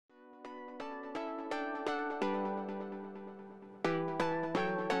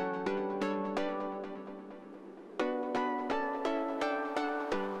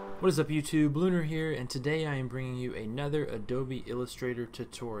What is up YouTube, Lunar here, and today I am bringing you another Adobe Illustrator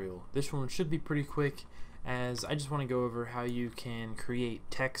tutorial. This one should be pretty quick, as I just want to go over how you can create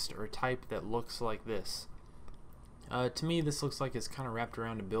text or type that looks like this. To me this looks like it's kind of wrapped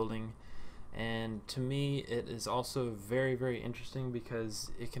around a building, and to me it is also very interesting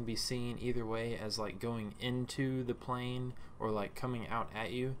because it can be seen either way, as like going into the plane or like coming out at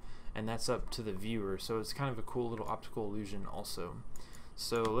you, and that's up to the viewer, so it's kind of a cool little optical illusion also.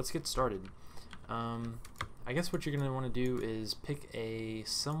 So let's get started. I guess what you're going to want to do is pick a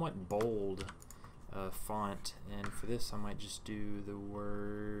somewhat bold font, and for this I might just do the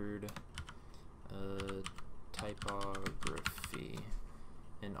word typography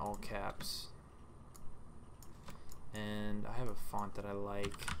in all caps. And I have a font that I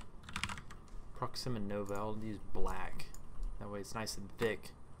like, Proxima Nova. I'll use black, that way it's nice and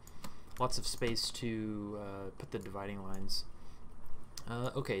thick. Lots of space to put the dividing lines.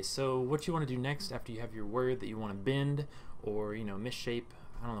 Okay, so what you want to do next after you have your word that you want to bend or, you know, misshape,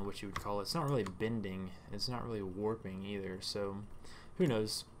 I don't know what you would call it. It's not really bending, it's not really warping either, so who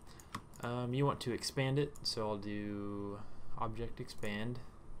knows. You want to expand it, so I'll do object expand,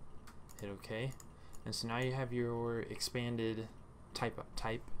 hit OK, and so now you have your expanded type.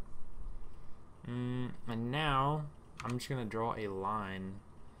 And now I'm just going to draw a line.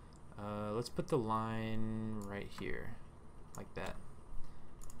 Let's put the line right here, like that.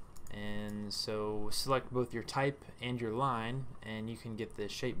 And so select both your type and your line, and you can get the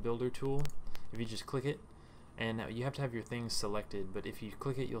shape builder tool if you just click it, and you have to have your things selected, but if you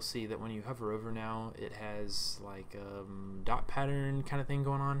click it you'll see that when you hover over now it has like a dot pattern kind of thing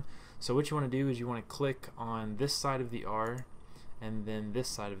going on. So what you want to do is you want to click on this side of the R and then this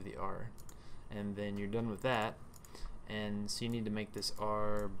side of the R, and then you're done with that. And so you need to make this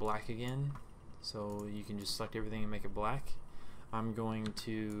R black again, so you can just select everything and make it black. I'm going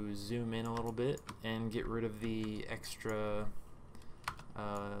to zoom in a little bit and get rid of the extra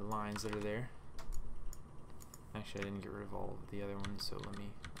lines that are there. Actually, I didn't get rid of all of the other ones, so let me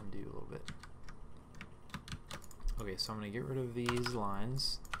undo a little bit. Okay, so I'm going to get rid of these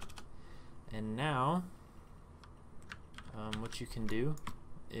lines, and now what you can do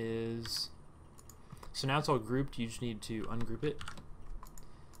is, so now it's all grouped, you just need to ungroup it.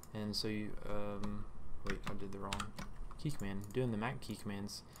 And so you wait, I did the wrong key command, doing the Mac key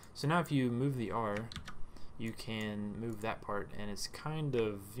commands. So now if you move the R, you can move that part, and it's kind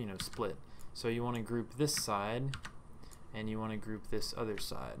of, you know, split. So you want to group this side and you want to group this other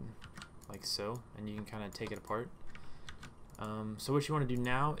side like so, and you can kind of take it apart. So what you want to do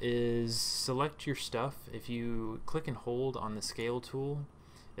now is select your stuff. If you click and hold on the scale tool,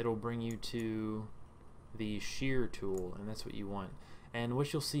 it'll bring you to the shear tool, and that's what you want. And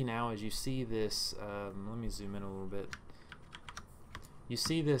what you'll see now is you see this, let me zoom in a little bit. You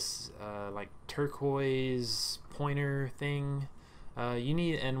see this like turquoise pointer thing.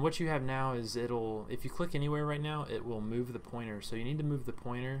 And what you have now is if you click anywhere right now, it will move the pointer. So you need to move the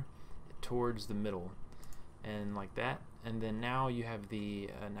pointer towards the middle, and like that. And then now you have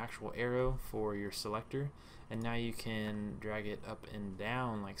an actual arrow for your selector, and now you can drag it up and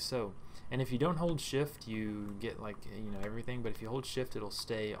down like so. And if you don't hold shift, you get like, you know, everything, but if you hold shift it'll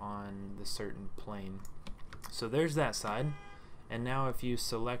stay on the certain plane. So there's that side. And now if you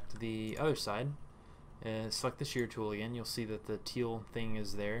select the other side, select the shear tool again, you'll see that the teal thing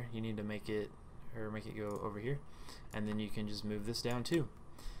is there. You need to make it go over here, and then you can just move this down too.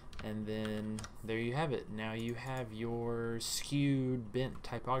 And then there you have it. Now you have your skewed bent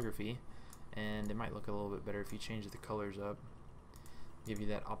typography, and it might look a little bit better if you change the colors up. Give you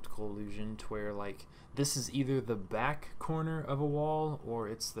that optical illusion to where like this is either the back corner of a wall or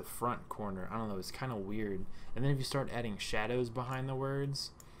it's the front corner. I don't know, it's kind of weird. And then if you start adding shadows behind the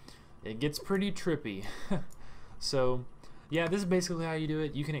words, it gets pretty trippy. So yeah, this is basically how you do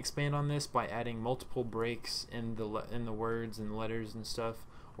it. You can expand on this by adding multiple breaks in the words and letters and stuff,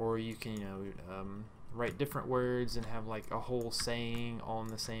 or you can, you know, write different words and have like a whole saying all in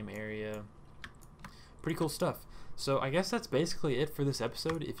the same area. Pretty cool stuff. So I guess that's basically it for this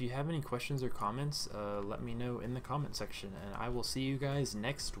episode. If you have any questions or comments, let me know in the comment section, and I will see you guys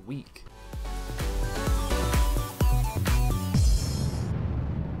next week.